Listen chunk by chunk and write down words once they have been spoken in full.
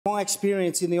my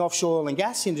experience in the offshore oil and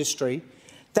gas industry,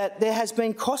 that there has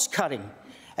been cost cutting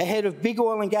ahead of big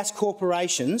oil and gas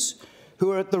corporations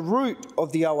who are at the root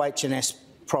of the OH&S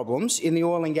problems in the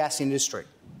oil and gas industry.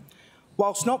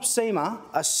 Whilst NOPSEMA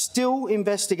are still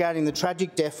investigating the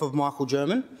tragic death of Michael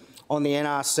German on the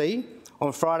NRC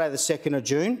on Friday the 2nd of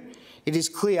June, it is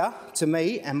clear to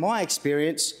me and my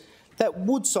experience that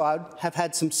Woodside have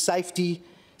had some safety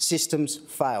systems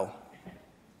fail.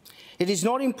 It is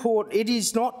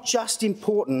not just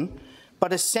important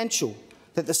but essential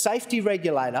that the safety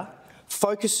regulator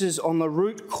focuses on the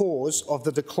root cause of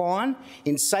the decline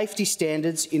in safety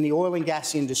standards in the oil and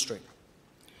gas industry.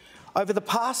 Over the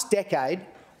past decade,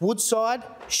 Woodside,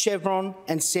 Chevron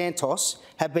and Santos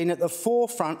have been at the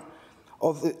forefront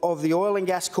of the oil and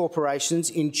gas corporations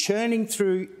in churning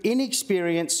through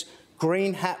inexperienced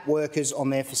green hat workers on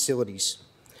their facilities.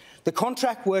 The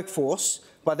contract workforce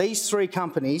by these three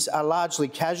companies are largely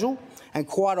casual and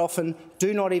quite often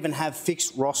do not even have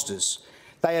fixed rosters.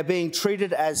 They are being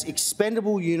treated as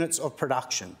expendable units of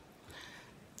production.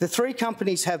 The three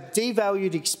companies have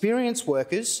devalued experienced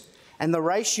workers, and the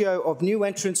ratio of new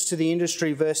entrants to the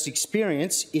industry versus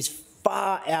experience is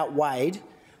far outweighed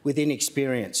with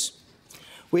inexperience.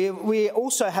 We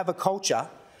also have a culture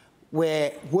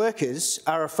where workers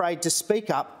are afraid to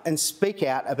speak up and speak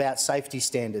out about safety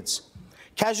standards.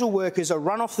 Casual workers are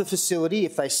run off the facility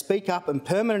if they speak up, and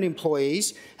permanent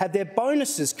employees have their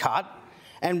bonuses cut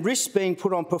and risk being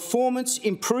put on performance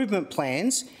improvement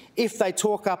plans if they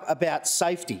talk up about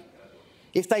safety,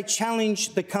 if they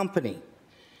challenge the company,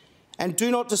 and do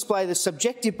not display the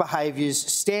subjective behaviours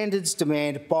standards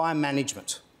demand by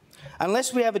management.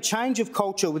 Unless we have a change of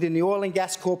culture within the oil and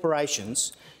gas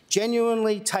corporations,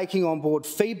 genuinely taking on board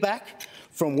feedback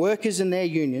from workers and their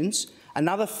unions,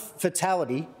 another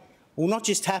fatality will not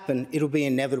just happen, it'll be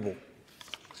inevitable.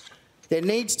 There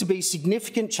needs to be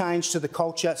significant change to the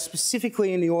culture,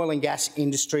 specifically in the oil and gas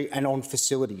industry and on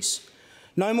facilities.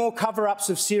 No more cover-ups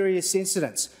of serious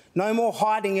incidents, no more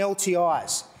hiding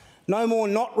LTIs, no more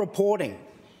not reporting,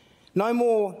 no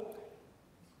more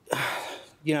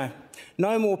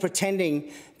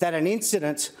pretending that an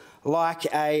incident like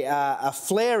a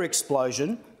flare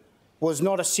explosion was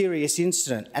not a serious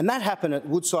incident. And that happened at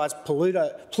Woodside's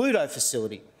Pluto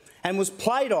facility and was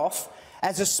played off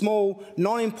as a small,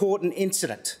 non-important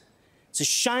incident. It's a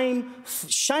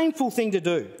shameful thing to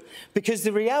do, because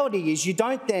the reality is you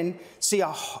don't then see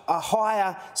a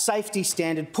higher safety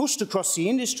standard pushed across the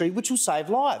industry, which will save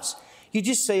lives. You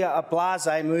just see a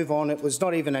blasé move on. It was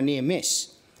not even a near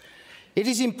miss. It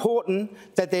is important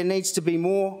that there needs to be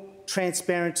more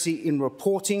transparency in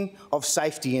reporting of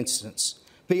safety incidents.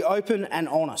 Be open and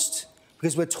honest,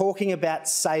 because we're talking about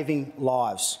saving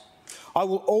lives. I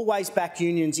will always back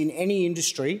unions in any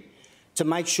industry to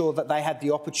make sure that they have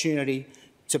the opportunity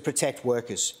to protect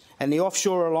workers. And the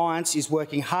Offshore Alliance is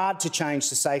working hard to change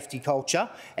the safety culture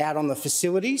out on the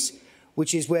facilities,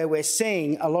 which is where we're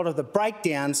seeing a lot of the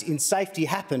breakdowns in safety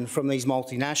happen from these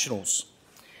multinationals.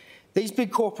 These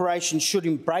big corporations should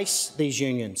embrace these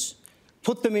unions,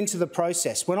 put them into the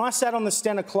process. When I sat on the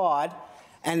Stena Clyde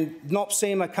and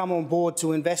NOPSEMA come on board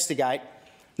to investigate,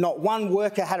 not one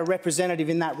worker had a representative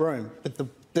in that room,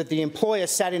 but the employer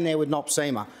sat in there with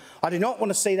NOPSEMA. I do not want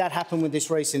to see that happen with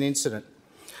this recent incident.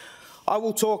 I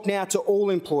will talk now to all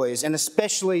employers, and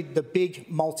especially the big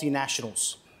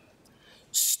multinationals.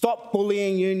 Stop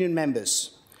bullying union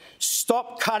members.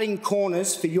 Stop cutting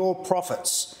corners for your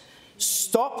profits.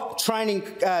 Stop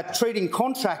treating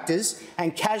contractors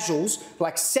and casuals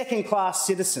like second-class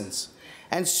citizens,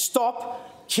 and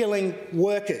stop killing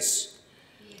workers.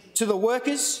 To the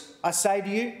workers, I say to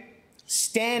you,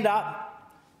 stand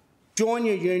up, join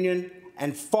your union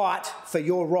and fight for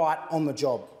your right on the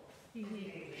job.